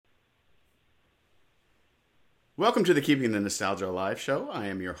Welcome to the Keeping the Nostalgia Alive show. I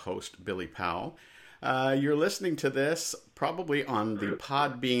am your host, Billy Powell. You're listening to this probably on the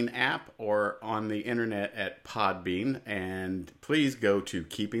Podbean app or on the internet at Podbean. And please go to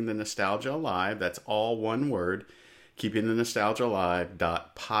Keeping the Nostalgia Alive. That's all one word,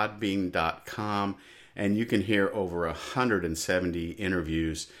 keepingthenostalgiaalive.podbean.com. And you can hear over 170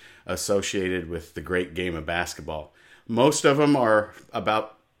 interviews associated with the great game of basketball. Most of them are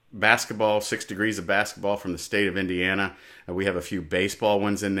about basketball, 6 degrees of basketball from the state of Indiana. We have a few baseball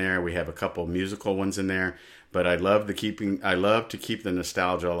ones in there. We have a couple musical ones in there. But I love to keep the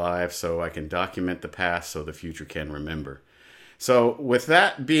nostalgia alive so I can document the past so the future can remember. So with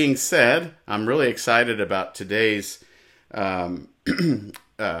that being said, I'm really excited about today's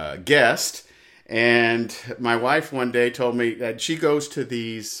guest. And my wife one day told me that she goes to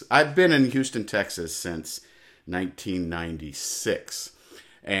these. I've been in Houston, Texas since 1996.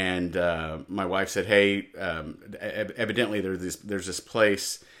 And my wife said, "Hey, evidently there's this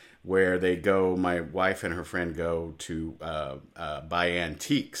place where they go. My wife and her friend go to buy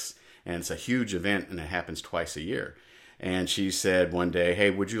antiques, and it's a huge event, and it happens twice a year." And she said one day, "Hey,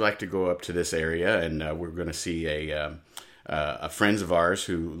 would you like to go up to this area? And we're going to see a friends of ours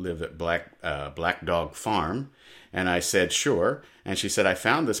who live at Black Dog Farm." And I said, "Sure." And she said, "I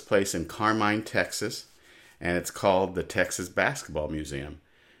found this place in Carmine, Texas, and it's called the Texas Basketball Museum."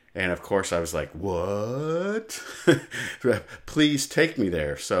 And of course, I was like, "What?" Please take me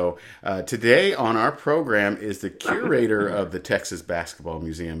there. So today on our program is the curator of the Texas Basketball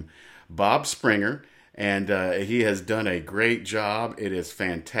Museum, Bob Springer. And he has done a great job. It is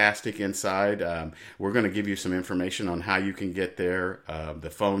fantastic inside. We're going to give you some information on how you can get there,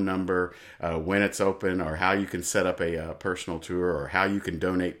 the phone number, when it's open, or how you can set up a personal tour, or how you can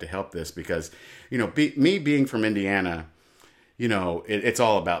donate to help this. Because, me being from Indiana, it's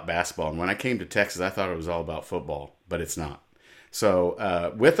all about basketball. And when I came to Texas, I thought it was all about football, but it's not.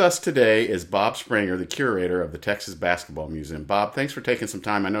 So with us today is Bob Springer, the curator of the Texas Basketball Museum. Bob, thanks for taking some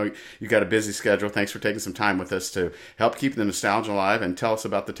time. I know you got a busy schedule. Thanks for taking some time with us to help keep the nostalgia alive and tell us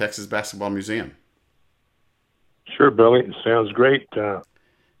about the Texas Basketball Museum. Sure, Billy. It sounds great.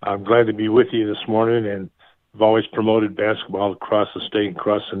 I'm glad to be with you this morning, and I've always promoted basketball across the state and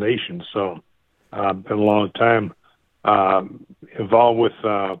across the nation. So been a long time involved with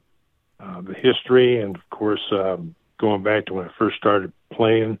the history, and of course going back to when I first started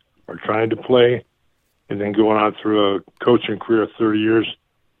playing or trying to play, and then going on through a coaching career of 30 years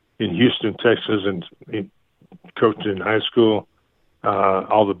in Houston, Texas, and coached in high school,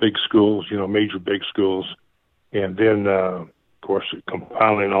 all the big schools, major big schools, and then of course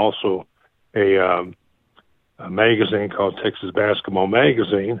compiling also a magazine called Texas Basketball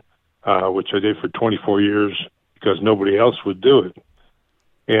Magazine, which I did for 24 years because nobody else would do it.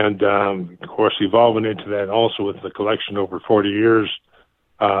 And, of course, evolving into that also with the collection over 40 years,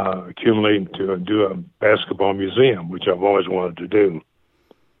 accumulating to do a basketball museum, which I've always wanted to do.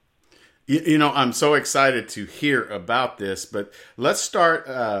 I'm so excited to hear about this, but let's start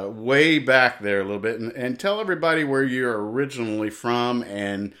way back there a little bit and tell everybody where you're originally from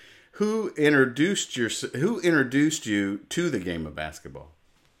and who introduced you to the game of basketball.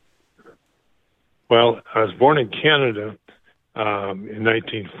 Well, I was born in Canada in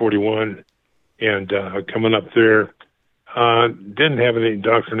 1941, and coming up there, didn't have any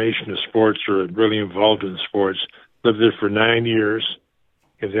indoctrination in sports or really involved in sports. Lived there for 9 years,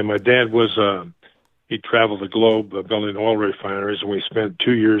 and then my dad he traveled the globe building oil refineries, and we spent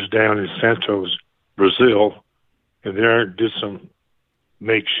 2 years down in Santos, Brazil, and there did some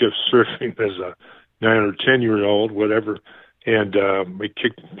makeshift surfing as a 9 or 10-year-old, whatever, and we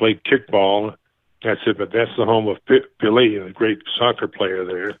played kickball. That's it, but that's the home of Pelé, the great soccer player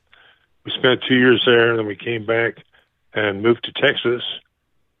there. We spent 2 years there, and then we came back and moved to Texas.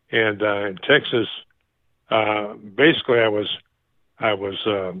 And in Texas, basically, I was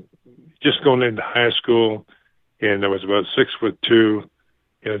just going into high school, and I was about 6'2",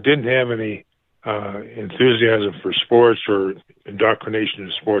 and I didn't have any enthusiasm for sports or indoctrination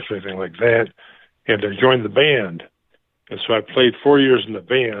in sports or anything like that. And I joined the band, and so I played 4 years in the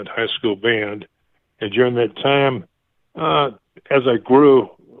band, high school band. And during that time, as I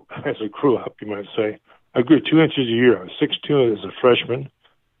grew up, you might say, I grew 2 inches a year. I was 6'2" as a freshman,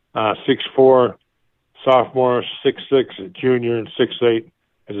 6'4" sophomore, 6'6" a junior, and 6'8"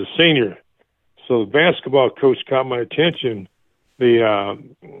 as a senior. So the basketball coach caught my attention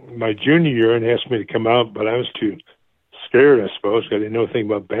my junior year and asked me to come out, but I was too scared, I suppose. I didn't know anything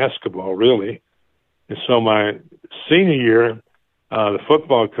about basketball, really. And so my senior year, the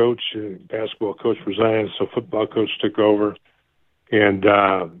football coach, basketball coach resigned, so football coach took over. And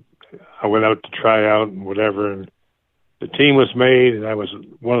I went out to try out and whatever, and the team was made, and I was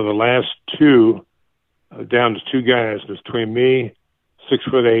one of the last two, down to two guys between me,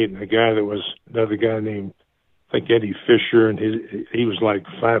 6'8", and a guy that was another guy named, I think, Eddie Fisher, and he was like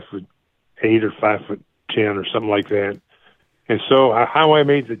 5'8" or 5'10" or something like that. And so how I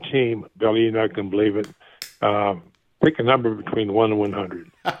made the team, Billy, you're not going to believe it. Pick a number between 1 and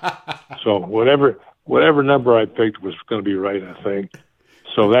 100. So whatever number I picked was going to be right, I think.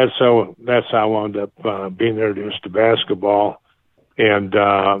 So that's how I wound up being introduced to basketball. And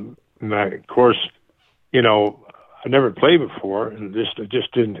of course, you know, I never played before, and I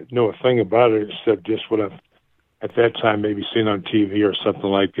just didn't know a thing about it except just what I've at that time maybe seen on TV or something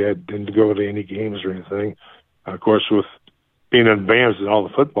like that. Didn't go to any games or anything. Of course, with being in bands at all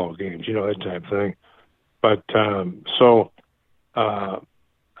the football games, you know, that type of thing. But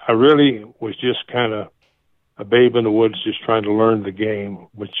I really was just kind of a babe in the woods, just trying to learn the game,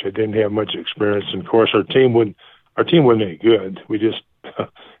 which I didn't have much experience. And of course, our team wasn't any good. We just,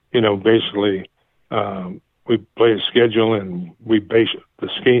 you know, basically we played a schedule, and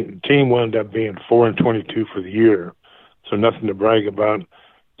the team wound up being 4-22 for the year, so nothing to brag about.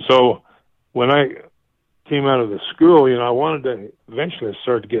 So when I came out of the school, you know, I wanted to eventually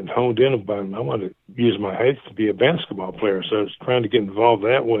start getting honed in about it. I wanted to use my height to be a basketball player, so I was trying to get involved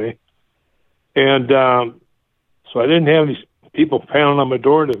that way. And so I didn't have these people pounding on my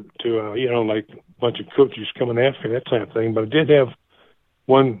door to you know, like a bunch of coaches coming after me, that type of thing. But I did have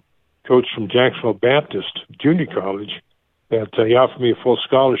one coach from Jacksonville Baptist Junior College that he offered me a full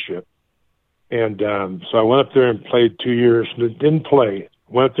scholarship. And so I went up there and played 2 years. Didn't play.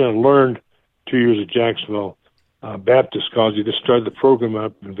 Went up there and learned 2 years at Jacksonville Baptist College. They just started the program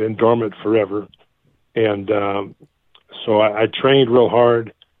up and been dormant forever. And so I trained real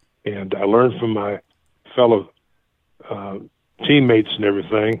hard, and I learned from my fellow teammates and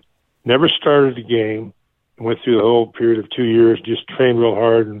everything. Never started a game. Went through the whole period of 2 years, just trained real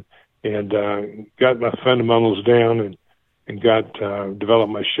hard and got my fundamentals down and got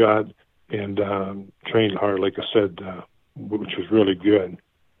developed my shot and trained hard, like I said, which was really good.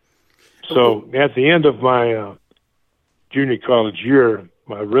 So at the end of my junior college year,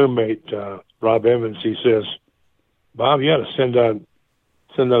 my roommate, Rob Evans, he says, "Bob, you ought to send out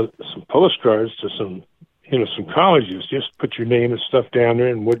some postcards to some colleges. Just put your name and stuff down there,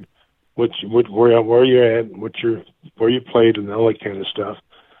 and where you're at, and where you played, and all that kind of stuff."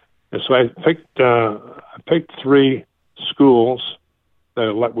 And so I picked 3 schools that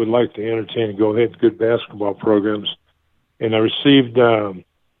I would like to entertain and go. They had good basketball programs, and I received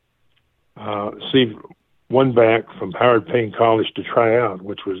one back from Howard Payne College to try out,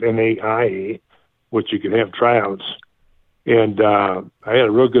 which was NAIA, which you could have tryouts. And I had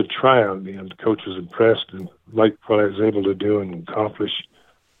a real good tryout, and the coach was impressed and liked what I was able to do and accomplish.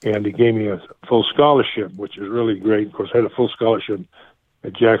 And he gave me a full scholarship, which is really great. Of course, I had a full scholarship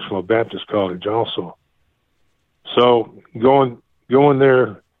at Jacksonville Baptist College also. So going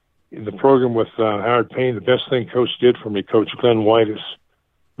there in the program with Howard Payne, the best thing Coach did for me, Coach Glenn Whitus,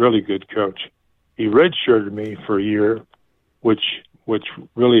 really good coach. He redshirted me for a year, which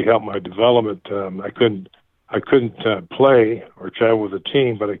really helped my development. I couldn't play or travel with the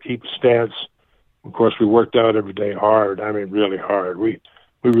team, but I keep stats. Of course, we worked out every day hard. I mean, really hard. We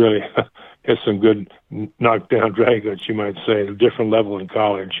really had some good knockdown dragouts, you might say, at a different level in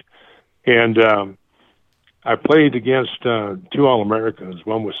college. And I played against 2 All-Americans.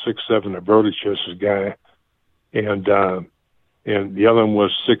 One was 6'7", a Brody Chest's guy, and the other one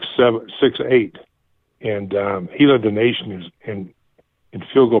was 6'8", and he led the nation in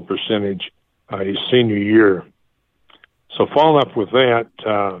field goal percentage his senior year. So following up with that,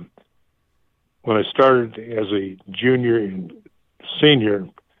 when I started as a junior and senior,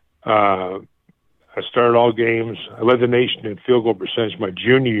 I started all games. I led the nation in field goal percentage my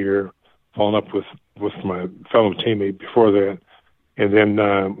junior year, following up with my fellow teammate before that, and then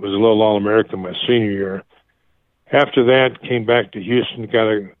was a little All-American my senior year. After that, came back to Houston, got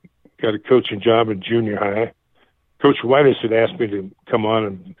a coaching job in junior high. Coach Whitus had asked me to come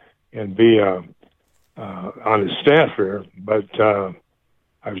on and be on his staff here, but I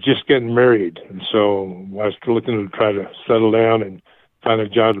was just getting married, and so I was looking to try to settle down and find a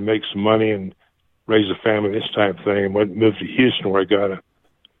job to make some money and raise a family, this type of thing, and moved to Houston, where I got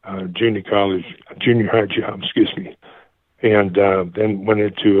a junior high job, and then went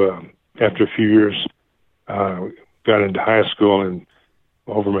into, after a few years, got into high school, and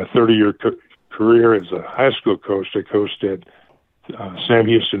over my 30-year career as a high school coach, I coached at Sam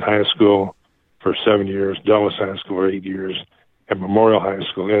Houston High School for 7 years, Dulles High School for 8 years, and Memorial High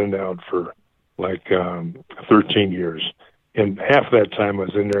School in and out for like 13 years. And half of that time I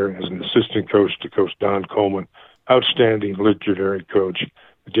was in there as an assistant coach to Coach Don Coleman, outstanding legendary coach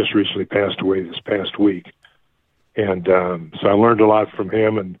that just recently passed away this past week. And so I learned a lot from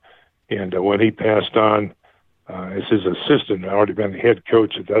him. And when he passed on as his assistant, I'd already been the head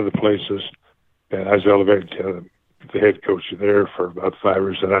coach at the other places, and I was elevated to the head coach there for about 5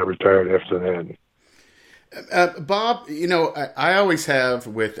 years, and I retired after that. Bob, you know, I always have,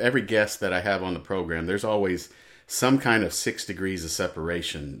 with every guest that I have on the program, there's always some kind of 6 degrees of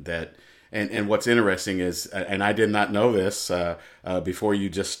separation that, and what's interesting is, and I did not know this before you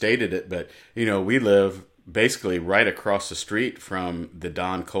just stated it, but, you know, we live basically right across the street from the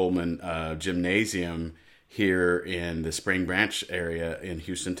Don Coleman Gymnasium here in the Spring Branch area in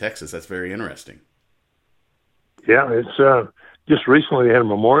Houston, Texas. That's very interesting. Yeah, it's just recently they had a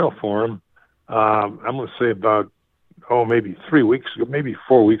memorial for him. I'm going to say about, maybe 3 weeks ago, maybe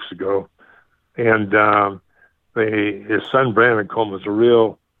 4 weeks ago. And his son, Brandon Coleman, was a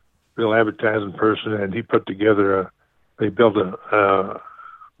real advertising person, and he put together they built a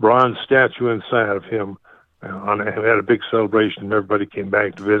bronze statue inside of him. Had a big celebration. Everybody came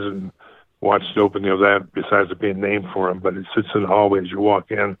back to visit and watched the opening of that, besides it being named for him. But it sits in the hallway as you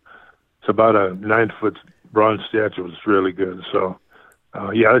walk in. It's about a 9-foot bronze statue. It's really good. So,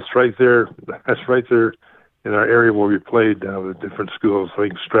 it's right there. That's right there in our area where we played with different schools. I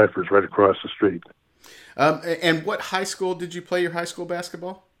think Stratford's right across the street. And what high school did you play your high school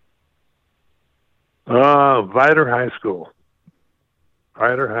basketball? Vider High School.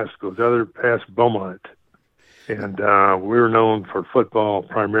 Vider High School. The other past Beaumont. And we were known for football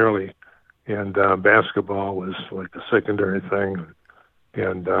primarily, and basketball was like the secondary thing.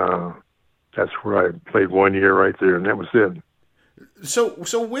 And that's where I played 1 year right there, and that was it.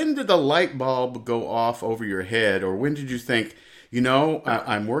 So when did the light bulb go off over your head, or when did you think, you know,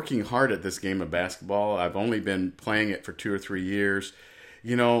 I'm working hard at this game of basketball. I've only been playing it for 2 or 3 years.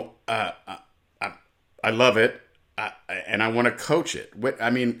 You know, I love it, and I want to coach it.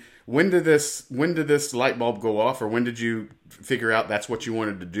 When did this light bulb go off, or when did you figure out that's what you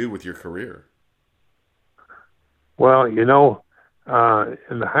wanted to do with your career? Well, you know,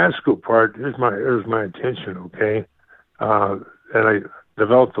 in the high school part, here's my intention, okay? And I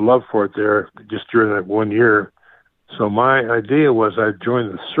developed a love for it there just during that 1 year. So my idea was I'd join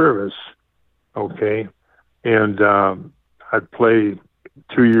the service, okay, and I'd play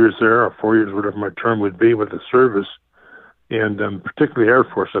 2 years there or 4 years, whatever my term would be with the service. And particularly Air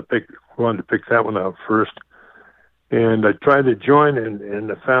Force, I wanted to pick that one out first. And I tried to join,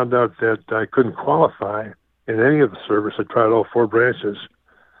 and I found out that I couldn't qualify in any of the service. I tried all 4 branches,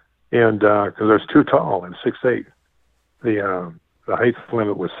 and because I was too tall, I'm 6'8". The height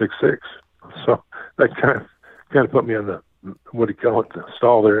limit was 6'6", so that kind of put me on the the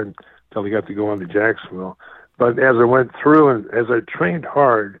stall there until I got to go on to Jacksonville. But as I went through and as I trained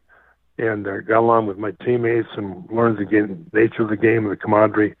hard and got along with my teammates and learned the nature of the game and the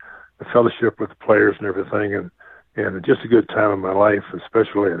camaraderie, the fellowship with the players and everything, and just a good time in my life,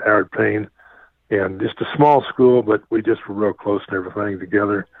 especially at Howard Payne. And just a small school, but we just were real close and everything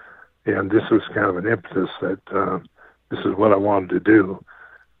together. And this was kind of an impetus that this is what I wanted to do,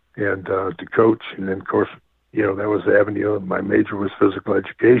 and to coach. And then, of course, you know, that was the avenue. My major was physical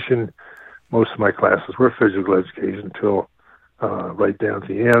education. Most of my classes were physical education until right down at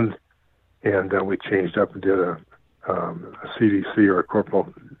the end. And we changed up and did a CDC, or a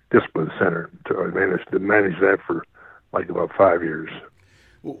Corporal Discipline Center. I managed to manage that for like about 5 years.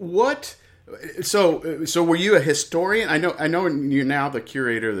 What? So were you a historian? I know you're now the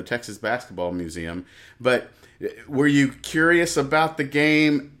curator of the Texas Basketball Museum, but were you curious about the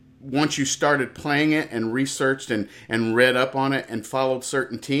game once you started playing it and researched and read up on it and followed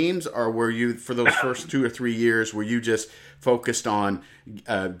certain teams, or were you, for those first 2 or 3 years, were you just focused on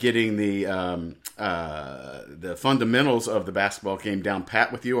getting the fundamentals of the basketball game down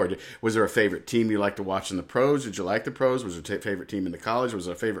pat with you, or was there a favorite team you liked to watch in the pros? Did you like the pros? Was there a favorite team in the college? Was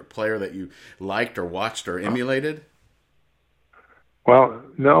there a favorite player that you liked or watched or emulated? Well,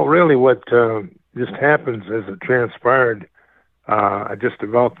 no, really what just happens as it transpired, I just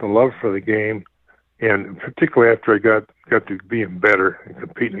developed a love for the game, and particularly after I got to being better and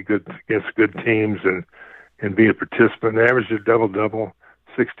competing against good teams and being a participant. I averaged a double-double,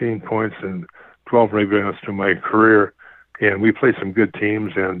 16 points and 12 rebounds to my career, and we played some good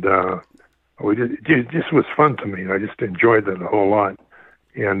teams, and it just was fun to me. I just enjoyed that a whole lot,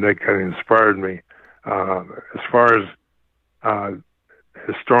 and that kind of inspired me. As far as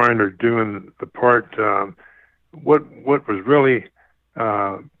historian or doing the part, what was really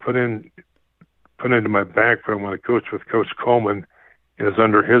put into my background when I coached with Coach Coleman is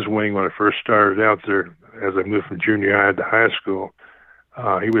under his wing when I first started out there as I moved from junior high to high school.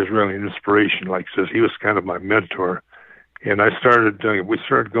 He was really an inspiration. Like I says, he was kind of my mentor. And we started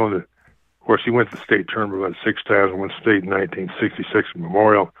going to, of course, he went to the state tournament, won 6 times, won state in 1966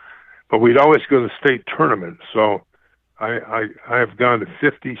 Memorial. But we'd always go to the state tournament. So I have gone to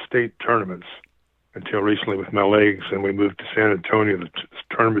 50 state tournaments until recently with my legs, and we moved to San Antonio. The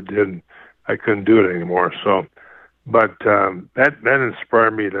tournament did, and I couldn't do it anymore. So, but that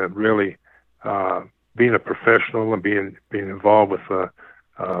inspired me to really being a professional and being involved with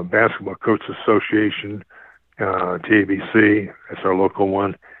Basketball Coaches Association, TABC, that's our local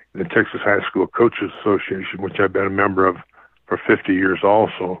one, and the Texas High School Coaches Association, which I've been a member of for 50 years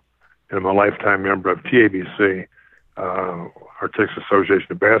also, and I'm a lifetime member of TABC, our Texas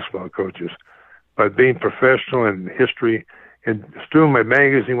Association of Basketball Coaches. But being professional in history and doing my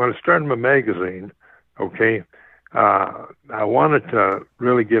magazine, when I started my magazine, okay, I wanted to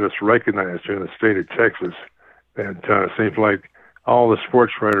really get us recognized here in the state of Texas. That seems like all the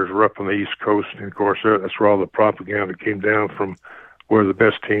sports writers were up on the East Coast, and of course that's where all the propaganda came down from, where the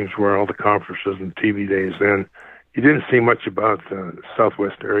best teams were, all the conferences and TV days. Then you didn't see much about the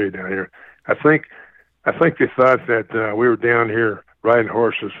Southwest area down here. I think they thought that we were down here riding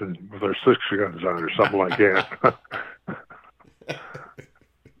horses and with our 6 guns on or something like that.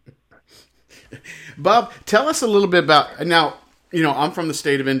 Bob, tell us a little bit about, now, I'm from the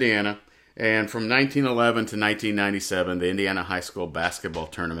state of Indiana, and from 1911 to 1997, the Indiana High School Basketball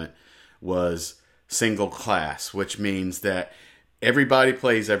Tournament was single class, which means that everybody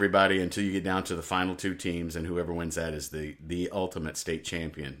plays everybody until you get down to the final 2 teams, and whoever wins that is the ultimate state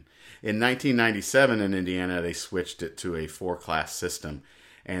champion. In 1997 in Indiana, they switched it to a 4-class system,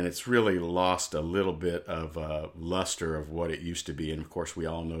 and it's really lost a little bit of luster of what it used to be. And of course, we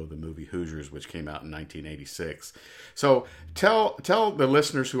all know the movie Hoosiers, which came out in 1986. So tell the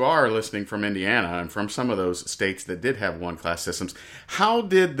listeners who are listening from Indiana and from some of those states that did have 1-class systems, how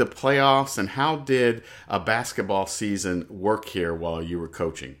did the playoffs and how did a basketball season work here while you were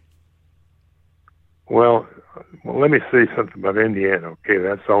coaching? Well, let me say something about Indiana. Okay,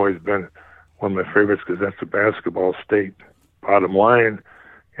 that's always been one of my favorites because that's a basketball state, bottom line.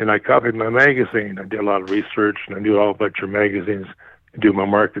 And I copied my magazine. I did a lot of research, and I knew all about your magazines, do my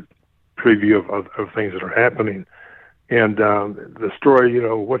market preview of things that are happening. And the story,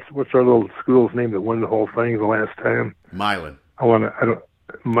 what's our little school's name that won the whole thing the last time? Milan.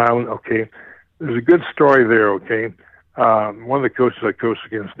 Milan, okay. There's a good story there, okay. One of the coaches I coached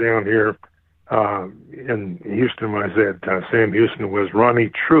against down here in Houston when I was at Sam Houston was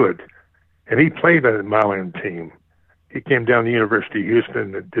Ronnie Truitt, and he played on the Milan team. He came down to the University of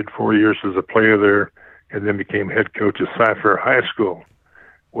Houston and did 4 years as a player there, and then became head coach at Cy-Fair High School.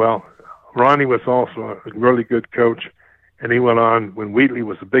 Well, Ronnie was also a really good coach, and he went on when Wheatley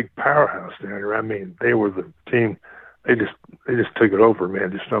was a big powerhouse down here. I mean, they were the team. They just took it over,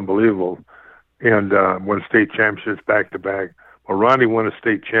 man, just unbelievable. And won state championships back to back. Well, Ronnie won a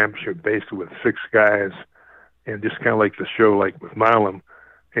state championship basically with 6 guys, and just kind of like the show, like with Milam.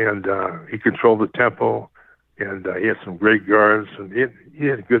 And he controlled the tempo. And he had some great guards, and he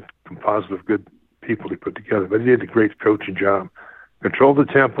had a good composite of good people he put together. But he did a great coaching job. Controlled the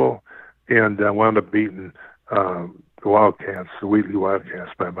tempo, and wound up beating the Wildcats, the Wheatley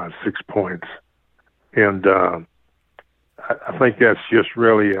Wildcats, by about 6 points. And I think that's just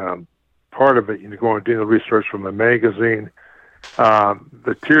really part of it. Going and doing the research from the magazine.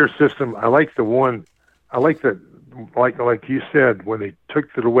 The tier system, I like the one. I like that, like you said, when they took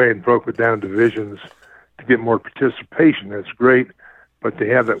it away and broke it down divisions to get more participation. That's great, but to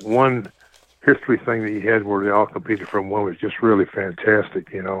have that one history thing that you had where they all competed from one was just really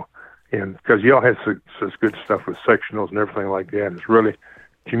fantastic, and because you all had such good stuff with sectionals and everything like that. It's really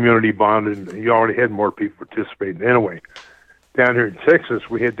community bonded, and you already had more people participating anyway. Down here in Texas,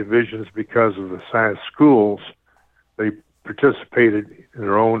 we had divisions because of the size schools. They participated in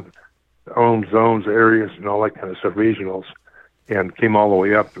their own zones, areas, and all that kind of stuff, regionals, and came all the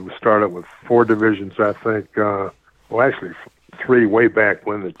way up. It was started with 4 divisions, I think. Actually 3 way back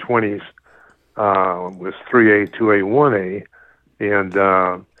when the 20s was 3A, 2A,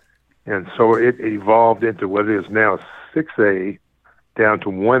 1A, and so it evolved into what it is now 6A down to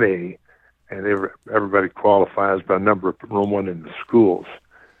 1A, and everybody qualifies by number of enrollment in the schools.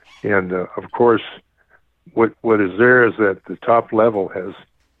 And of course, what is there is that the top level has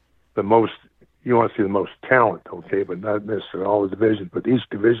the most. You want to see the most talent, okay, but not necessarily all the divisions. But each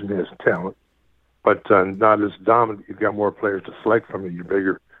division has talent, but not as dominant. You've got more players to select from in your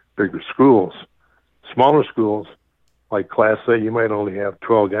bigger schools. Smaller schools, like Class A, you might only have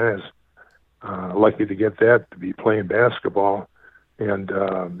 12 guys lucky to get that to be playing basketball, and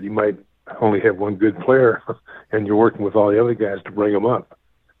you might only have one good player, and you're working with all the other guys to bring them up.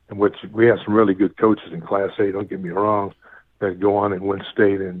 And which we have some really good coaches in Class A. Don't get me wrong, that go on and win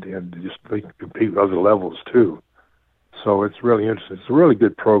state and just they compete with other levels too. So it's really interesting. It's a really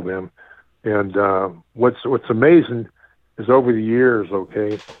good program. And what's amazing is over the years,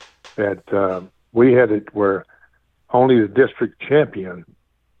 okay, that we had it where only the district champion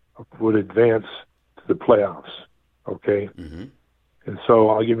would advance to the playoffs, okay? Mm-hmm. And so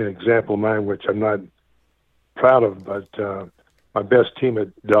I'll give you an example of mine, which I'm not proud of, but my best team at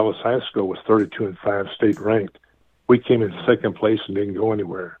Dallas High School was 32-5 state ranked. We came in second place and didn't go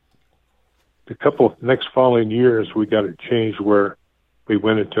anywhere. The couple next following years, we got it changed where we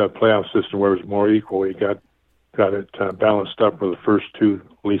went into a playoff system where it was more equal. We got it balanced up where the first two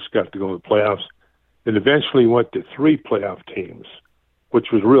at least got to go to the playoffs. It eventually went to 3 playoff teams,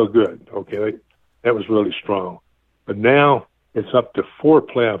 which was real good. Okay, that was really strong. But now it's up to 4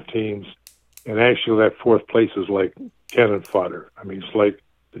 playoff teams, and actually that fourth place is like cannon fodder. I mean, it's like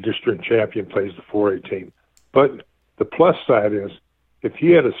the district champion plays the 4A team. But the plus side is if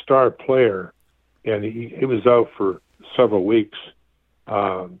you had a star player and he was out for several weeks,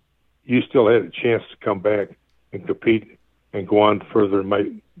 you still had a chance to come back and compete and go on further and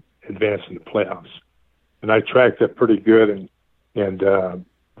might advance in the playoffs. And I tracked that pretty good, and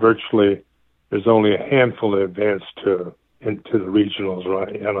virtually there's only a handful that advanced into the regionals,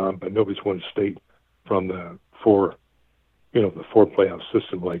 right? But nobody's won state from the 4 playoff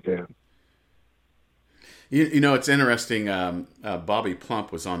system like that. You know, it's interesting. Bobby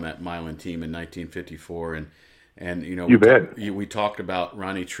Plump was on that Milan team in 1954, and you know, we talked about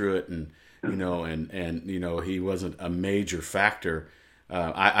Ronnie Truitt, and you know, he wasn't a major factor.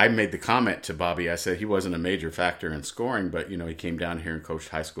 I made the comment to Bobby. I said he wasn't a major factor in scoring, but you know, he came down here and coached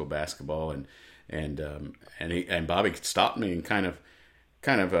high school basketball, and Bobby stopped me and kind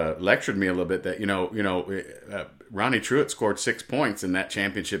of lectured me a little bit that Ronnie Truitt scored 6 points in that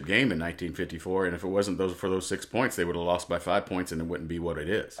championship game in 1954, and if it wasn't for those 6 points, they would have lost by 5 points, and it wouldn't be what it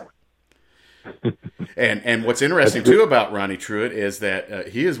is. And what's interesting too about Ronnie Truitt is that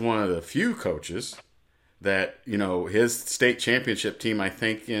he is one of the few coaches that, you know, his state championship team, I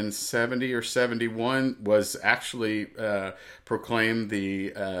think in 70 or 71, was actually proclaimed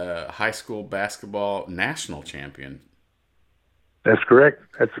the high school basketball national champion. That's correct.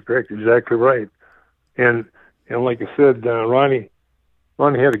 That's correct. Exactly right. And like I said, Ronnie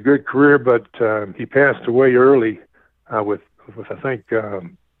had a good career, but he passed away early with I think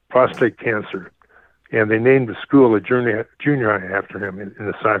prostate cancer, and they named the school a junior high after him in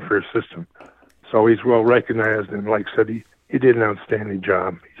the Cy-Fair system. So he's well recognized, and like I said, he did an outstanding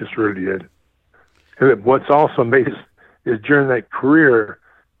job. He just really did. And what's also amazing is during that career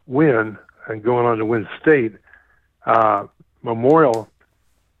win and going on to win state, Memorial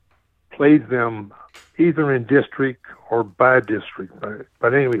played them either in district or by district.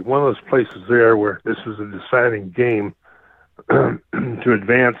 But anyway, one of those places there where this was a deciding game to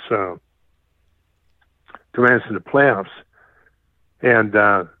advance to the playoffs. And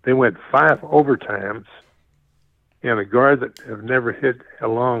they went 5 overtimes, and a guard that had never hit a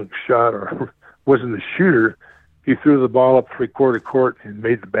long shot or wasn't a shooter, he threw the ball up 3/4 court and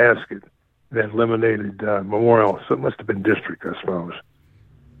made the basket. That eliminated Memorial. So it must have been district, I suppose.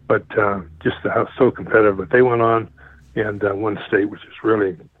 But just how so competitive. But they went on and won state, which is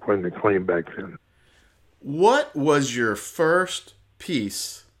really quite an acclaim back then. What was your first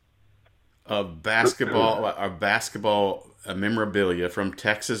piece of basketball memorabilia from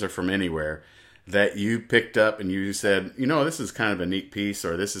Texas or from anywhere that you picked up and you said, you know, this is kind of a neat piece,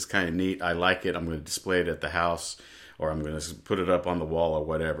 or this is kind of neat, I like it, I'm going to display it at the house, or I'm going to put it up on the wall or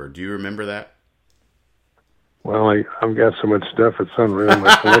whatever? Do you remember that? Well, I've got so much stuff, it's unreal.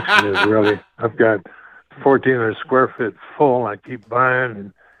 My collection is really, I've got 1,400 square feet full. I keep buying,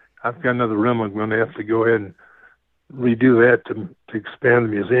 and I've got another room I'm going to have to go ahead and redo that to expand the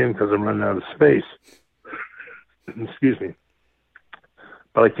museum because I'm running out of space. Excuse me.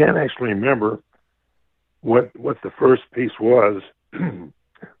 But I can't actually remember what the first piece was because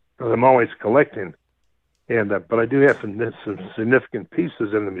I'm always collecting. And but I do have some significant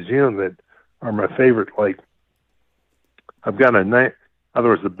pieces in the museum that are my favorite. Like I've got in other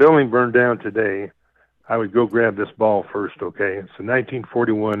words, the building burned down today. I would go grab this ball first. Okay, it's a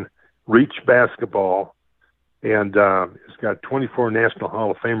 1941 Reach basketball, and it's got 24 National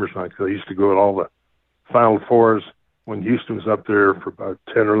Hall of Famers on it. Because I used to go to all the Final Fours when Houston was up there for about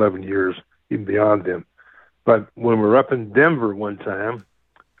 10 or 11 years, even beyond them. But when we were up in Denver one time,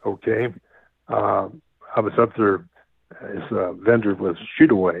 okay, I was up there as a vendor with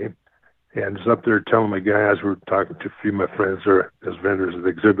Shoot Away, and was up there telling my guys, we were talking to a few of my friends there as vendors at the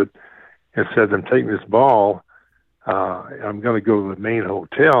exhibit, and said, "I'm taking this ball. I'm going to go to the main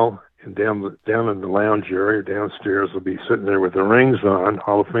hotel, and down in the lounge area downstairs, I'll be sitting there with the rings on,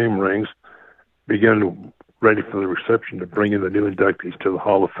 Hall of Fame rings, ready for the reception to bring in the new inductees to the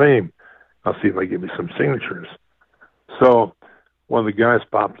Hall of Fame. I'll see if I get me some signatures." So one of the guys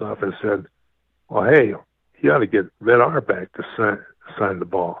popped up and said, "Well, hey, you ought to get Red Auerbach to sign the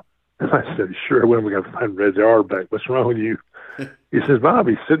ball." And I said, "Sure, when are we going to find Red Auerbach? What's wrong with you?" He says, "Bob,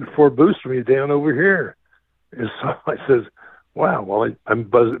 he's sitting 4 booths from me down over here." And so I says, "Wow." Well, I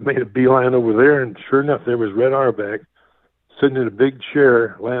made a beeline over there, and sure enough, there was Red Auerbach sitting in a big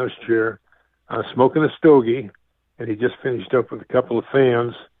chair, lounge chair, smoking a stogie, and he just finished up with a couple of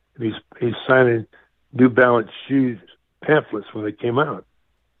fans, and he's signing New Balance shoes pamphlets when they came out.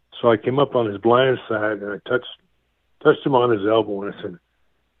 So I came up on his blind side, and I touched him on his elbow, and I said,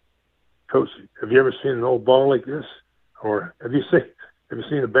 "Coach, have you ever seen an old ball like this? Or have you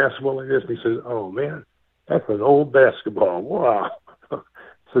seen a basketball like this?" And he says, "Oh, man, that's an old basketball. Wow."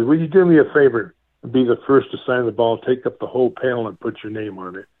 So will you do me a favor and be the first to sign the ball, take up the whole panel, and put your name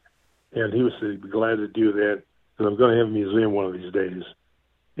on it? And he was glad to do that, because I'm going to have a museum one of these days.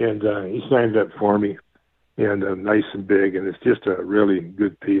 And he signed up for me, and nice and big, and it's just a really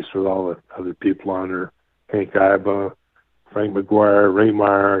good piece with all the other people on there. Hank Iba, Frank McGuire, Ray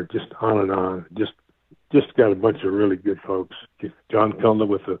Meyer, just on and on. Just got a bunch of really good folks. John Kellner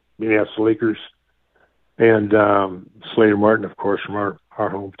with the Minneapolis Lakers, and Slater Martin, of course, from our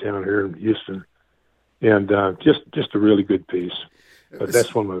hometown here in Houston. And just a really good piece. But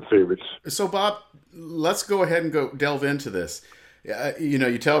that's one of my favorites. So, Bob, let's go ahead and go delve into this.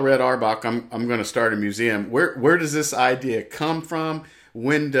 You tell Red Auerbach, I'm going to start a museum. Where does this idea come from?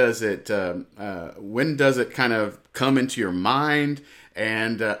 When does it kind of come into your mind?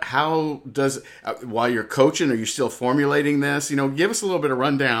 And how does while you're coaching, are you still formulating this? Give us a little bit of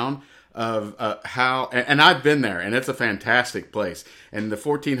rundown of how. And I've been there, and it's a fantastic place. And the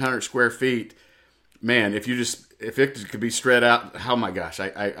 1,400 square feet, man, if it could be spread out, oh my gosh,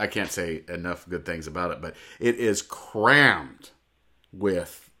 I can't say enough good things about it. But it is crammed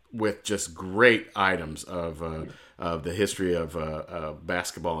with just great items of the history of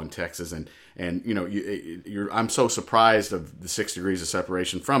basketball in Texas, and I'm so surprised of the 6 degrees of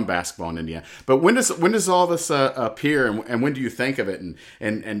separation from basketball in Indiana. But when does all this appear, and when do you think of it,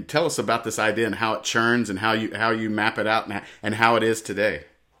 and tell us about this idea and how it churns and how you map it out and how it is today.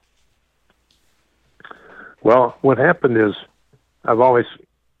 Well, what happened is I've always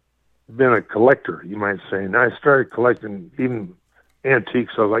been a collector, you might say, and I started collecting even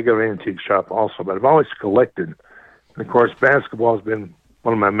antiques. So I got an antique shop also, but I've always collected. And of course, basketball has been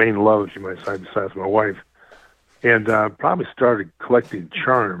one of my main loves, you might say, besides my wife. And probably started collecting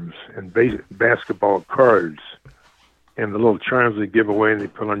charms and basketball cards, and the little charms they give away and they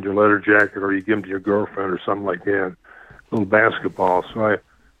put on your letter jacket, or you give them to your girlfriend or something like that, little basketball. So I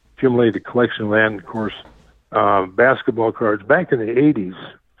accumulated a collection of that, and of course, basketball cards back in the 80s.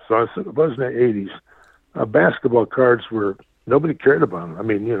 So it was in the 80s. Basketball cards nobody cared about them. I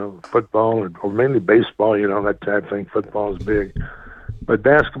mean, football or mainly baseball, that type of thing. Football is big. But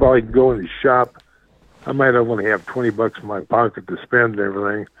basketball, you can go in the shop. I might only have $20 in my pocket to spend and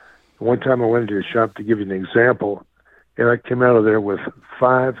everything. One time I went into the shop, to give you an example, and I came out of there with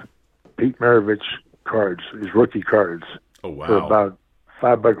 5 Pete Maravich cards, his rookie cards. Oh, wow. For about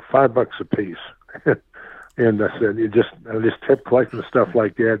 $5 a piece. And I said, I just kept collecting stuff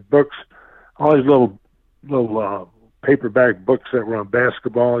like that. Books, all these little paperback books that were on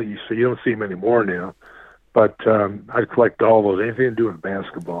basketball. You don't see them anymore now. But I'd collect all those, anything to do with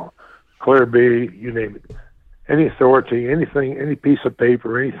basketball. Claire B., you name it. Any authority, anything, any piece of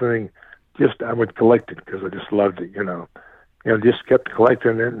paper, anything, I would collect it because I just loved it, just kept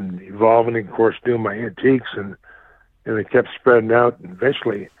collecting it and evolving, and of course, doing my antiques, and it kept spreading out, and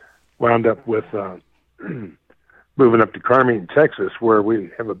eventually wound up with moving up to Carmine, Texas, where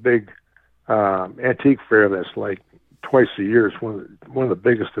we have a big antique fair that's like twice a year. It's one of the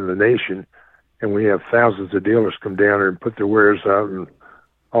biggest in the nation, and we have thousands of dealers come down there and put their wares out, and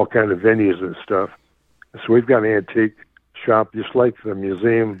all kind of venues and stuff. So we've got an antique shop, just like the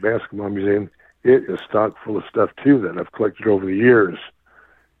museum, basketball museum. It is stocked full of stuff too that I've collected over the years.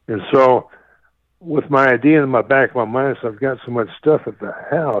 And so, with my idea in my back of my mind, so I've got so much stuff at the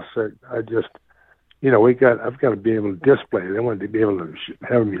house that I just, I've got to be able to display it. I wanted to be able to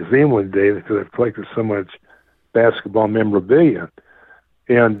have a museum one day because I've collected so much basketball memorabilia.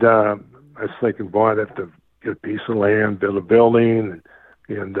 And I was thinking, boy, I'd have to get a piece of land, build a building,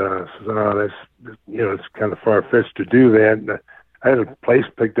 and that's, it's kind of far-fetched to do that. And I had a place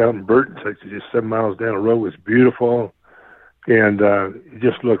picked out in Burton, Texas, just 7 miles down the road. It was beautiful. and it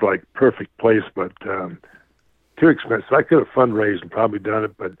just looked like perfect place, but too expensive. I could have fundraised and probably done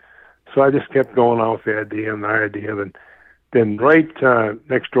it, but so I just kept going on with the idea and the idea. And then right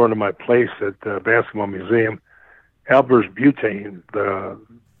next door to my place at the Basketball Museum, Albers Butane,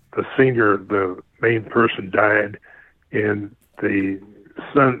 the senior, the main person, died, and the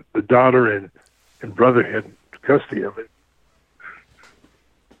son, the daughter, and brother had custody of it.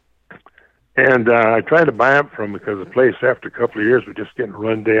 And I tried to buy it from him because the place, after a couple of years, was just getting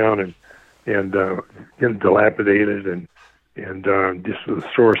run down and getting dilapidated and just a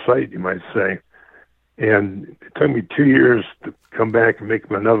sore sight, you might say. And it took me 2 years to come back and make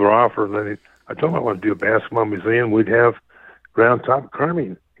him another offer. And then I told him I want to do a basketball museum. We'd have Ground Top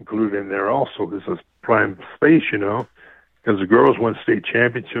Carmine included in there also. This is prime space, you know, because the girls won state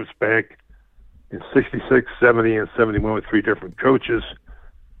championships back in 66, 70, and 71 with 3 different coaches.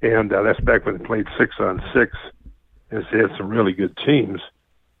 And that's back when they played 6-on-6. And they had some really good teams.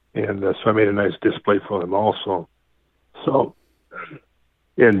 And so I made a nice display for them also. So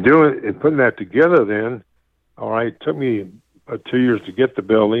in putting that together then, all right, it took me about 2 years to get the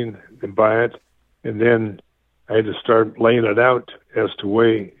building and buy it. And then I had to start laying it out as to the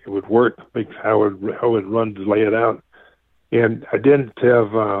way it would work, like how it would run to lay it out. And I didn't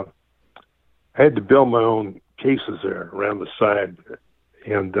have, I had to build my own cases there around the side.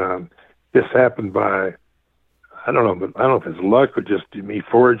 And this happened by, I don't know if it's luck or just me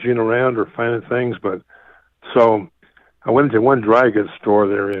foraging around or finding things. But so I went into one dry goods store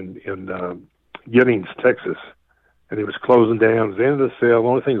there in Giddings, Texas, and it was closing down. It was the end of the sale. The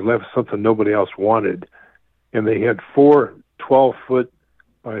only thing left was something nobody else wanted. And they had 4 12-foot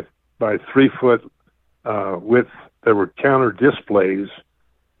by 3-foot width. There were counter displays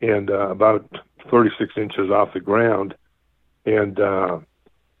and about 36 inches off the ground. And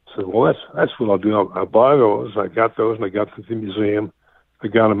said, well, that's what I'll do. I'll buy those. I got those, and I got them to the museum. I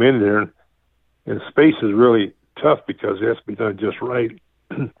got them in there. And space is really tough because it has to be done just right.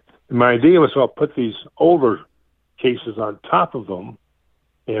 And my idea was I'll put these older cases on top of them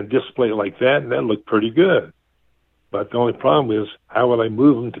and display like that, and that looked pretty good. But the only problem is, how would I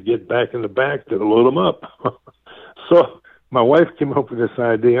move them to get back in the back to load them up? So my wife came up with this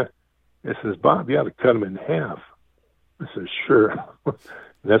idea and says, Bob, you ought to cut them in half. I said, sure.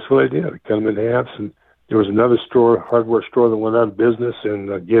 That's what I did. I cut them in half. And there was another store, hardware store, that went out of business in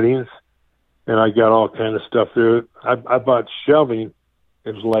Giddings, and I got all kind of stuff there. I bought shelving.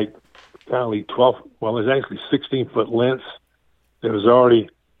 It was like probably 12, well, it was actually 16-foot lengths. It was already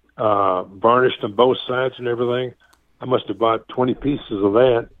varnished on both sides and everything. I must have bought 20 pieces of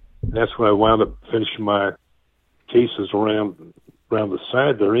that, and that's when I wound up finishing my cases around the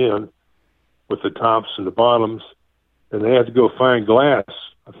side they're in with the tops and the bottoms. And they had to go find glass.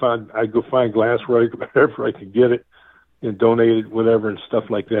 I'd go find glass wherever I could get it and donate it, whatever, and stuff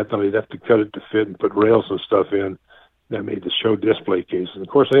like that. Then I'd have to cut it to fit and put rails and stuff in. That made the show display cases. And of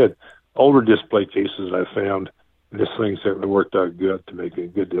course, I had older display cases I found, and this thing certainly worked out good to make a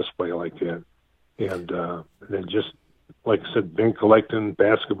good display like that. And then just, like I said, been collecting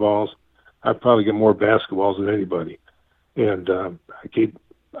basketballs. I probably get more basketballs than anybody. And I keep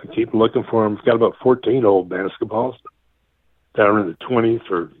looking for them. I've got about 14 old basketballs that are in the 20s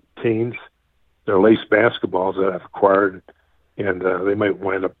or teens. They're lace basketballs that I've acquired, and they might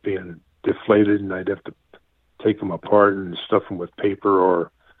wind up being deflated, and I'd have to take them apart and stuff them with paper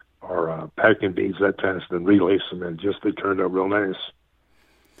or packing beads, that kind of stuff, and relace them, and just they turned out real nice.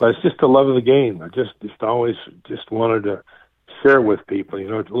 But it's just the love of the game. I just always just wanted to share with people, you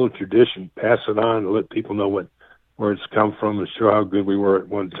know, it's a little tradition, pass it on to let people know where it's come from and show how good we were at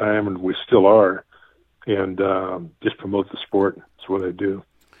one time, and we still are. And just promote the sport. That's what I do.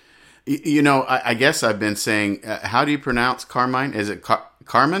 You know, I guess I've been saying, how do you pronounce Carmine? Is it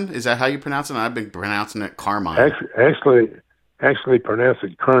Carmen? Is that how you pronounce it? I've been pronouncing it Carmine. Actually pronounce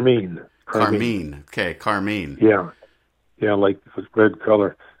it Carmine. Carmine. Okay, Carmine. Yeah, like the red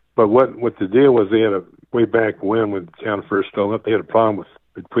color. But what the deal was, they had way back when the town first started up, they had a problem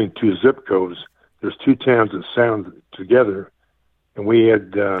between 2 zip codes. There's 2 towns that sound together, and we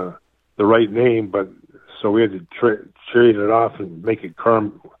had the right name, but so we had to trade it off and make it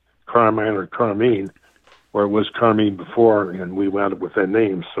Carmine or Carmine, where it was Carmine before, and we wound up with that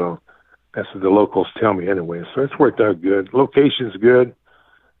name. So that's what the locals tell me anyway. So it's worked out good. Location's good.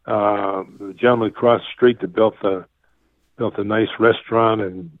 The gentleman across the street that built a nice restaurant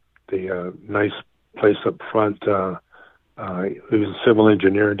and the nice place up front. He was a civil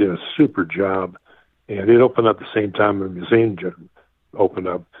engineer and did a super job. And it opened up the same time the museum opened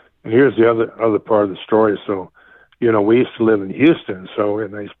up. And here's the other part of the story. So, you know, we used to live in Houston, so we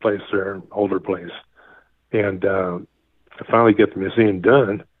had a nice place there, older place. And I finally get the museum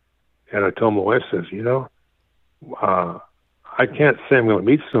done, and I told my wife, says, I can't say I'm going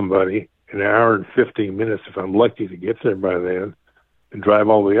to meet somebody in an hour and 15 minutes if I'm lucky to get there by then, and drive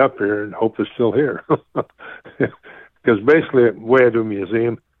all the way up here and hope they're still here. Because basically, the way I do a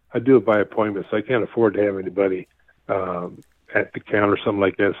museum, I do it by appointments. I can't afford to have anybody at the counter or something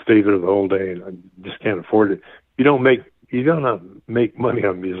like that stay there the whole day. I just can't afford it. You don't make money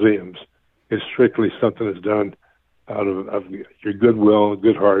on museums. It's strictly something that's done out of your goodwill,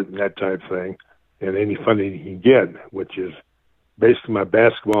 good heart, and that type of thing, and any funding you can get, which is basically my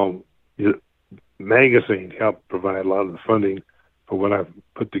basketball magazine helped provide a lot of the funding for what I've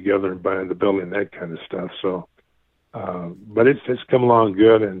put together and buying the building, that kind of stuff. So, but it's come along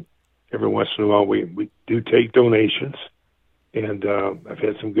good, and every once in a while we do take donations, and I've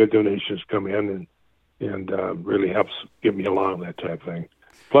had some good donations come in, and really helps get me along, that type of thing.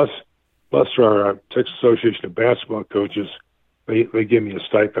 Plus our Texas Association of Basketball Coaches, they give me a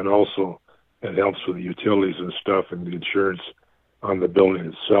stipend also that helps with the utilities and stuff and the insurance on the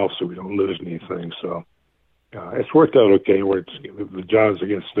building itself, so we don't lose anything. So it's worked out okay where the jobs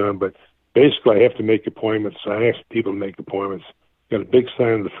gets done. But basically, I have to make appointments. I ask people to make appointments. Got a big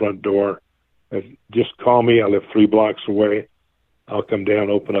sign on the front door. Just call me. I live 3 blocks away. I'll come down,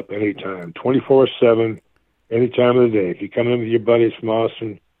 open up anytime, 24/7, any time of the day. If you come in with your buddies from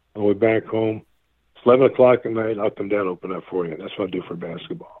Austin on the way back home, it's 11 o'clock at night, I'll come down, open up for you. That's what I do for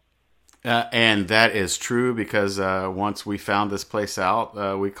basketball. And that is true because once we found this place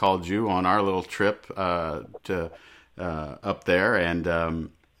out, we called you on our little trip to up there,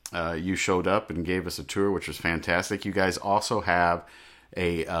 and you showed up and gave us a tour, which was fantastic. You guys also have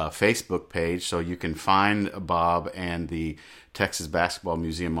a Facebook page, so you can find Bob and the Texas Basketball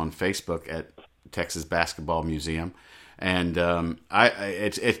Museum on Facebook at Texas Basketball Museum. And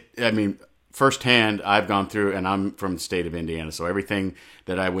I mean, firsthand, I've gone through, and I'm from the state of Indiana, so everything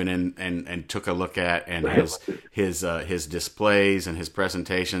that I went in and took a look at, and his displays and his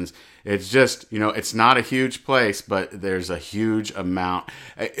presentations, it's just, it's not a huge place, but there's a huge amount.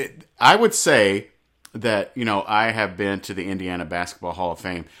 I would say that, I have been to the Indiana Basketball Hall of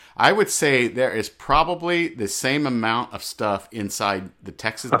Fame. I would say there is probably the same amount of stuff inside the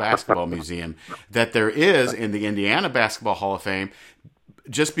Texas Basketball Museum that there is in the Indiana Basketball Hall of Fame,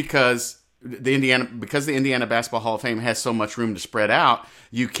 just because the Indiana Basketball Hall of Fame has so much room to spread out.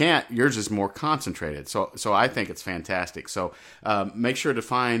 Yours is more concentrated. So I think it's fantastic. So make sure to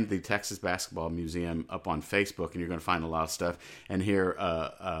find the Texas Basketball Museum up on Facebook, and you're going to find a lot of stuff. And here,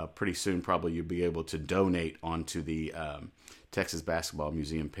 pretty soon, probably you'll be able to donate onto the Texas Basketball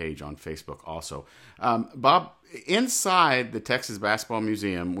Museum page on Facebook also. Bob, inside the Texas Basketball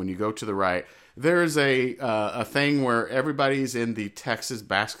Museum, when you go to the right, there's a thing where everybody's in the Texas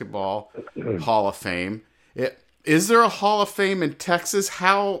Basketball Hall of Fame. Is there a Hall of Fame in Texas?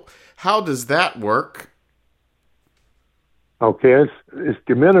 How does that work? Okay, it's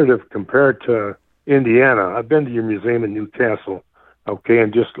diminutive compared to Indiana. I've been to your museum in Newcastle. Okay,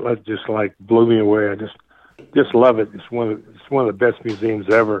 and just like blew me away. I just love it. It's one of the best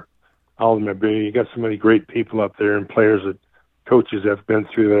museums ever. All of them are. You got so many great people up there and players that coaches have been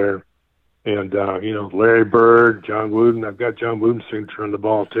through there. And, Larry Bird, John Wooden. I've got John Wooden's signature on the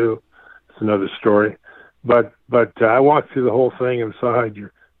ball, too. It's another story. But I walked through the whole thing and saw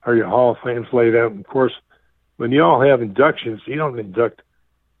how your Hall of Fame's laid out. And, of course, when you all have inductions, you don't induct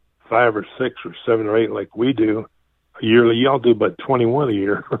 5 or 6 or 7 or 8 like we do yearly. You all do about 21 a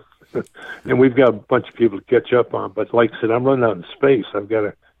year. And we've got a bunch of people to catch up on. But like I said, I'm running out of space. I've got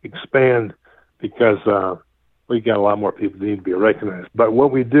to expand because we got a lot more people that need to be recognized. But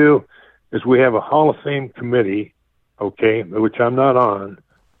what we do is we have a Hall of Fame committee, okay, which I'm not on.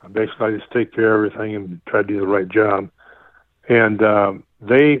 Basically, I just take care of everything and try to do the right job. And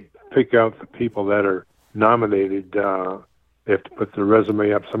they pick out the people that are nominated. They have to put their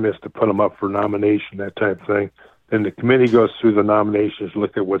resume up. Somebody has to put them up for nomination, that type of thing. Then the committee goes through the nominations,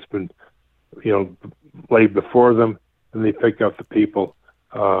 look at what's been, laid before them, and they pick out the people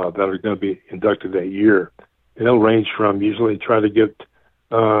that are going to be inducted that year. And it'll range from usually try to get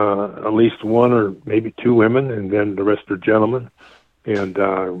at least 1 or maybe 2 women, and then the rest are gentlemen, and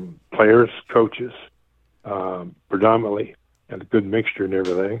players, coaches, predominantly, and a good mixture and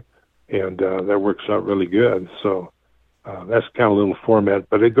everything. And that works out really good. So that's kind of a little format,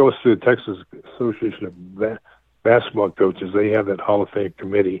 but it goes through the Texas Association of Basketball Coaches. They have that Hall of Fame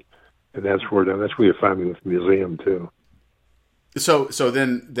committee, and that's where you find me with the museum too. So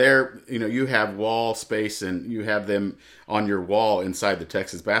then there, you have wall space and you have them on your wall inside the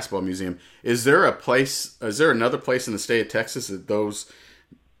Texas Basketball Museum. Is there another place in the state of Texas that those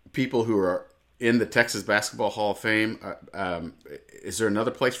people who are in the Texas Basketball Hall of Fame. Is there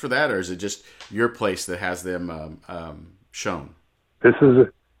another place for that, or is it just your place that has them shown? This is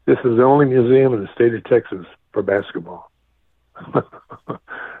the only museum in the state of Texas for basketball.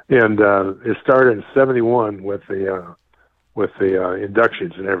 And it started in '71 with the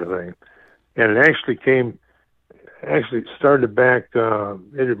inductions and everything, and it actually started back.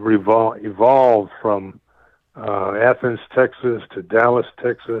 It evolved from Athens, Texas, to Dallas,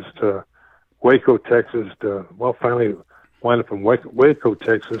 Texas, to Waco, Texas, to finally wound up in Waco,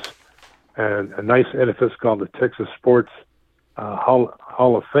 Texas, and a nice edifice called the Texas Sports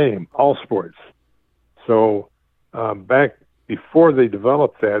Hall of Fame, all sports. So back before they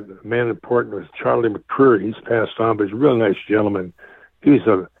developed that, the man important was Charlie McCreary. He's passed on, but he's a real nice gentleman. He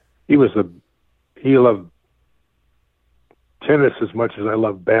loved tennis as much as I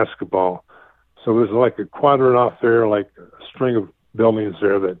love basketball. So there's like a quadrant off there, like a string of buildings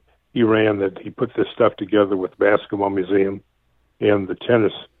there that he ran, that he put this stuff together with the Basketball Museum and the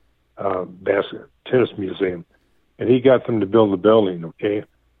tennis museum. And he got them to build the building, okay?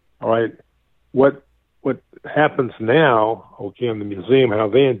 All right. What happens now, okay, in the museum, how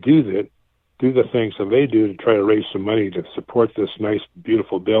they do the things that they do to try to raise some money to support this nice,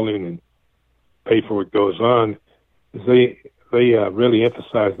 beautiful building and pay for what goes on, is they really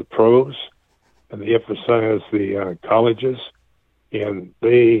emphasize the pros, and they emphasize the colleges, and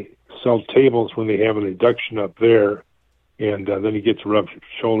they sell tables when they have an induction up there, and then you get to rub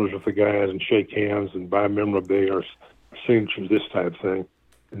shoulders with the guys and shake hands and buy memorabilia or signatures, this type of thing,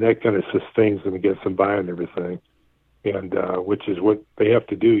 and that kind of sustains them and gets them by and everything, and which is what they have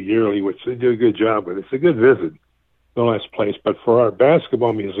to do yearly, which they do a good job with. It's a good visit, a nice place. But for our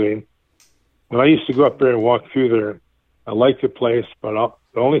basketball museum, when I used to go up there and walk through there, I liked the place, but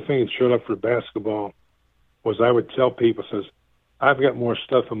the only thing that showed up for basketball was I would tell people, says, I've got more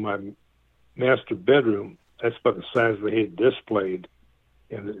stuff in my master bedroom. That's about the size they had displayed.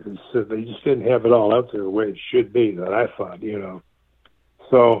 And it said they just didn't have it all out there the way it should be, that I thought,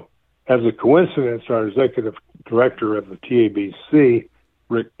 So as a coincidence, our executive director of the TABC,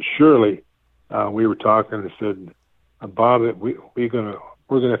 Rick Shirley, we were talking and said, Bob, we're gonna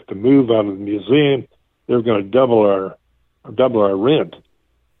have to move out of the museum. They're going to double our rent,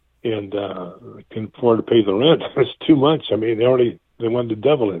 and can afford to pay the rent. It's too much. I mean, they wanted to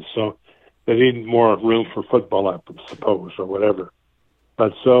double it, so they need more room for football, I suppose, or whatever.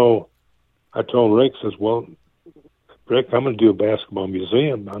 But so I told Rick, says, well, Rick, I'm going to do a basketball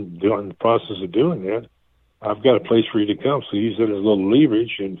museum. I'm in the process of doing that. I've got a place for you to come. So use it as a little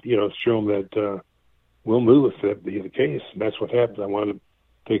leverage and, show them that we'll move if that be the case. And that's what happened. I wanted to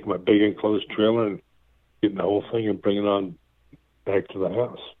take my big enclosed trailer and get the whole thing and bring it on back to the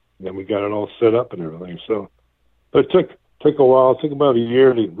house. And then we got it all set up and everything. So, but it took a while. It took about a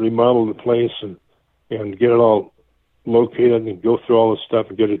year to remodel the place and get it all located and go through all the stuff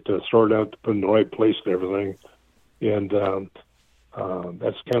and get it sorted out to put in the right place and everything. And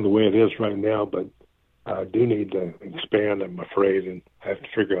that's kind of the way it is right now. But I do need to expand, I'm afraid, and I have to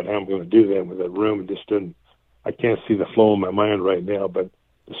figure out how I'm going to do that with that room. I can't see the flow in my mind right now, but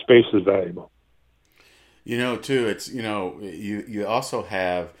the space is valuable. Too, it's, you also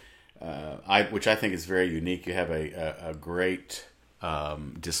have, which I think is very unique. You have a great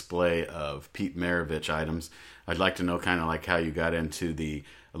display of Pete Maravich items. I'd like to know kind of like how you got into the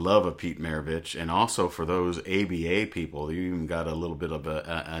love of Pete Maravich, and also for those ABA people, you even got a little bit of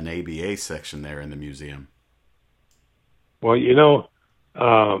an ABA section there in the museum. Well,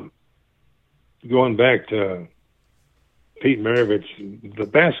 going back to Pete Maravich, the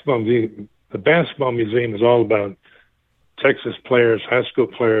basketball museum is all about Texas players, high school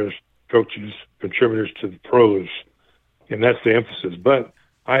players, coaches, contributors to the pros, and that's the emphasis. But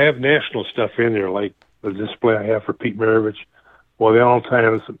I have national stuff in there, like the display I have for Pete Maravich. Well, the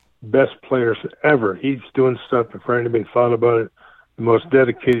all-time best players ever. He's doing stuff before anybody thought about it. The most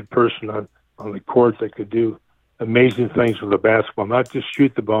dedicated person on the court that could do amazing things with the basketball, not just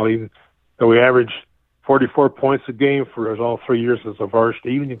shoot the ball. Even though we averaged 44 points a game for all 3 years as a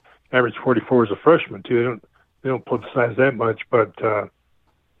varsity, even averaged 44 as a freshman too. They don't publicize that much, but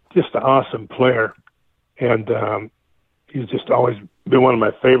just an awesome player, and he's just always been one of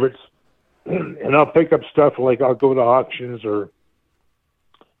my favorites. And I'll pick up stuff like I'll go to auctions or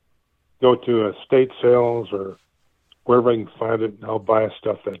go to estate sales or wherever I can find it, and I'll buy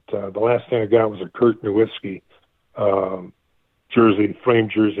stuff that the last thing I got was a Kurt Nowitzki jersey,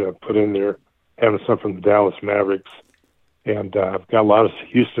 framed jersey I put in there, having some from the Dallas Mavericks. And I've got a lot of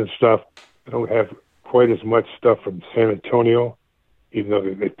Houston stuff. I don't have quite as much stuff from San Antonio, even though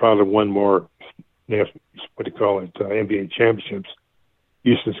they probably won more, NBA championships.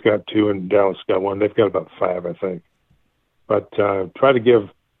 Houston's got 2 and Dallas got 1. They've got about 5, I think. But try to give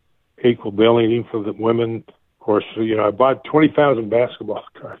equal billing even for the women. Of course, I bought 20,000 basketball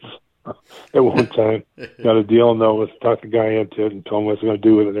cards at one time. Got a deal, talked the guy into it and told him what I was going to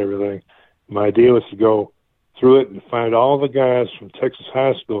do with it and everything. My idea was to go through it and find all the guys from Texas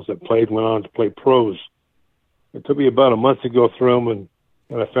high schools that went on to play pros. It took me about a month to go through them,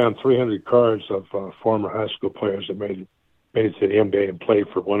 and I found 300 cards of former high school players that made it to the NBA and played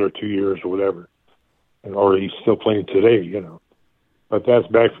for 1 or 2 years or whatever, or he's still playing today, But that's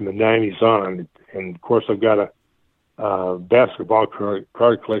back from the 90s on, and of course I've got a basketball card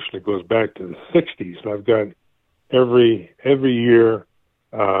collection that goes back to the 60s, and I've got every year.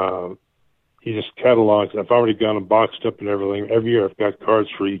 He just catalogs. I've already got them boxed up and everything. Every year I've got cards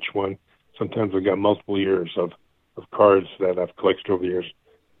for each one. Sometimes I've got multiple years of cards that I've collected over the years.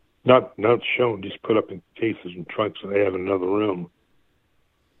 Not shown, just put up in cases and trunks that they have in another room.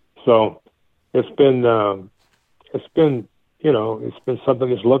 So it's been something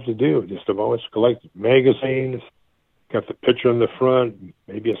I just love to do. Just I've always collected magazines, got the picture on the front,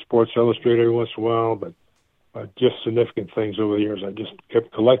 maybe a Sports Illustrated every once in a while, but just significant things over the years. I just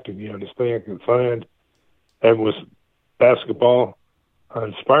kept collecting, this thing I could find. And was basketball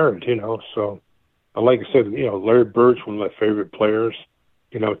inspired, So, like I said, Larry Bird's one of my favorite players.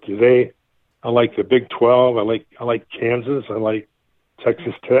 Today I like the Big 12. I like Kansas. I like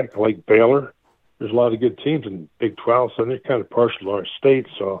Texas Tech. I like Baylor. There's a lot of good teams in Big 12, so they're kind of partial to our state.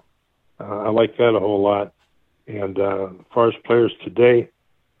 So I like that a whole lot. And as far as players today,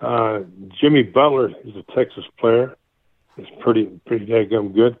 Jimmy Butler is a Texas player. He's pretty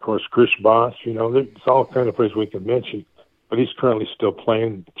daggum good. Of course, Chris Bosh, there's all kind of players we can mention, but he's currently still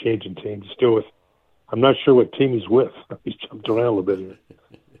playing, changing teams. He's still with, I'm not sure what team he's with. He's jumped around a little bit here.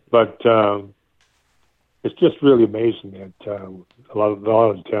 But it's just really amazing that a lot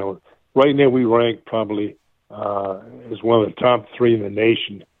of talent. Right now we rank probably as one of the top 3 in the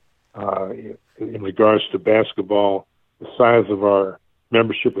nation in regards to basketball, the size of our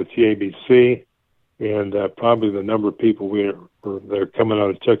membership with TABC, and probably the number of people that are coming out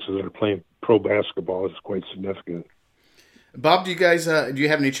of Texas that are playing pro basketball is quite significant. Bob, do you guys do you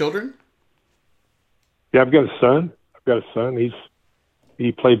have any children? Yeah, I've got a son.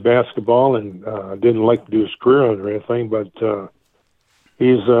 He played basketball and didn't like to do his career on it or anything, but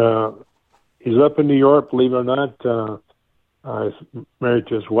he's up in New York, believe it or not. He's married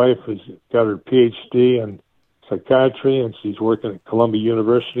to his wife. He's got her PhD in psychiatry, and she's working at Columbia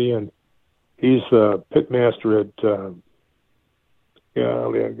University, and he's a pitmaster at I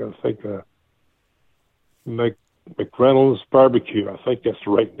gotta think McReynolds Barbecue. I think that's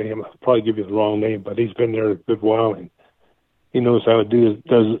the right name. I'll probably give you the wrong name, but he's been there a good while, and he knows how to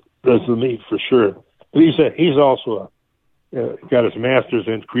does the meat for sure. But he's also got his master's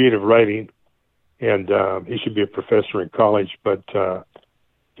in creative writing, and he should be a professor in college, but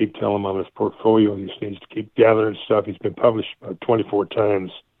keep telling him on his portfolio he needs to keep gathering stuff. He's been published 24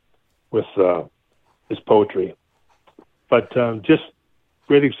 times with his poetry. But just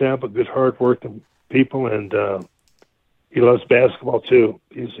great example, good hard-working people, and he loves basketball too.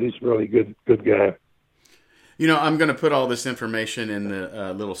 He's really good guy. I'm going to put all this information in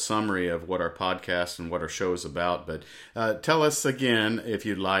the little summary of what our podcast and what our show is about. But tell us again, if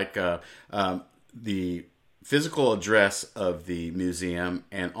you'd like, the physical address of the museum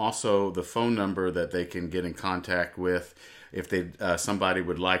and also the phone number that they can get in contact with if somebody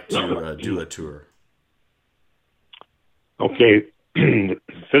would like to do a tour. Okay.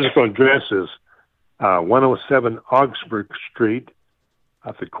 Physical address is 107 Augsburg Street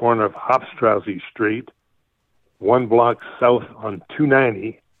at the corner of Hofstrasse Street, 1 block south on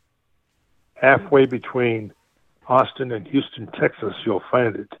 290, halfway between Austin and Houston, Texas. You'll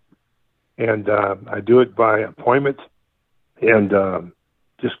find it. And I do it by appointment, and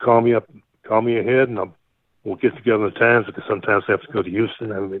just call me ahead, and we'll get together at times, because sometimes I have to go to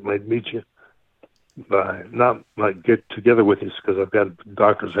Houston. I might meet you, but not like get together with you, because I've got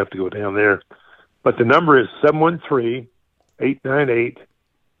doctors have to go down there. But the number is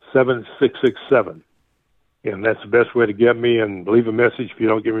 713-898-7667. And that's the best way to get me, and leave a message. If you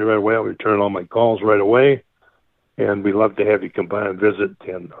don't get me right away, I'll return all my calls right away. And we'd love to have you come by and visit,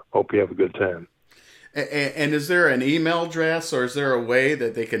 and hope you have a good time. And is there an email address, or is there a way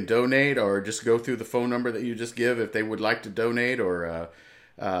that they can donate, or just go through the phone number that you just give if they would like to donate or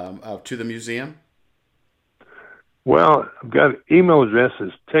to the museum? Well, I've got an email address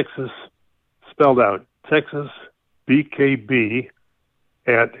is Texas, spelled out Texas, BKB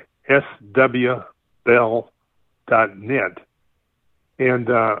at swbell.net. And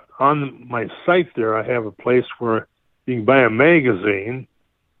on my site there, I have a place where you can buy a magazine,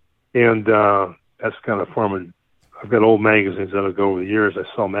 And that's kind of formed. I've got old magazines that I go over the years. I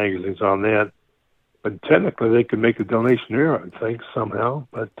saw magazines on that. But technically, they could make a donation here, I think, somehow.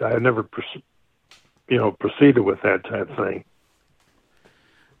 But I never, proceeded with that type of thing.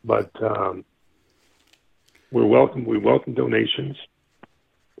 But we welcome donations,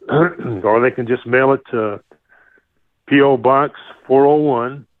 or they can just mail it to P.O. Box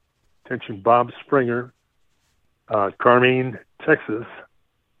 401, attention Bob Springer, Carmine, Texas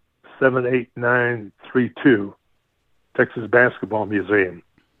 78932, Texas Basketball Museum.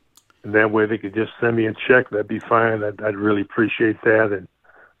 And that way they could just send me a check. That'd be fine. I'd really appreciate that,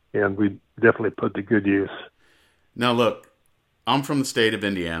 and we definitely put to good use. Now, look, I'm from the state of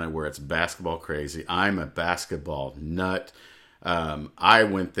Indiana where it's basketball crazy. I'm a basketball nut. I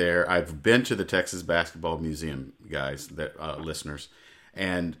went there. I've been to the Texas Basketball Museum, guys, listeners,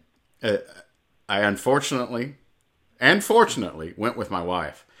 and I unfortunately and fortunately went with my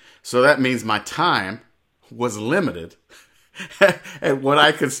wife. So that means my time was limited at what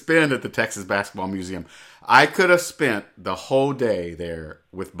I could spend at the Texas Basketball Museum. I could have spent the whole day there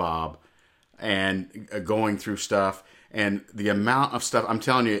with Bob and going through stuff. And the amount of stuff, I'm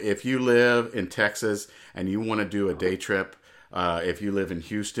telling you, if you live in Texas and you want to do a day trip, if you live in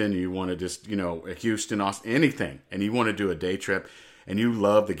Houston, you want to just, Houston, Austin, anything, and you want to do a day trip and you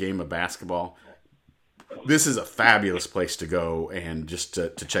love the game of basketball, this is a fabulous place to go and just to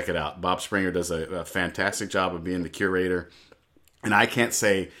check it out. Bob Springer does a fantastic job of being the curator, and I can't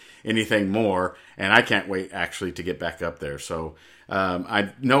say anything more, and I can't wait actually to get back up there. So I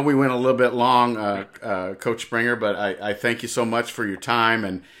know we went a little bit long, Coach Springer, but I thank you so much for your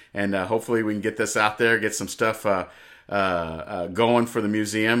time, and hopefully we can get this out there, get some stuff going for the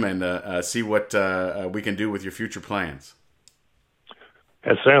museum, and see what we can do with your future plans.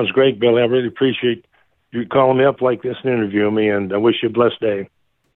 That sounds great, Billy. I really appreciate you calling me up like this and interviewing me, and I wish you a blessed day.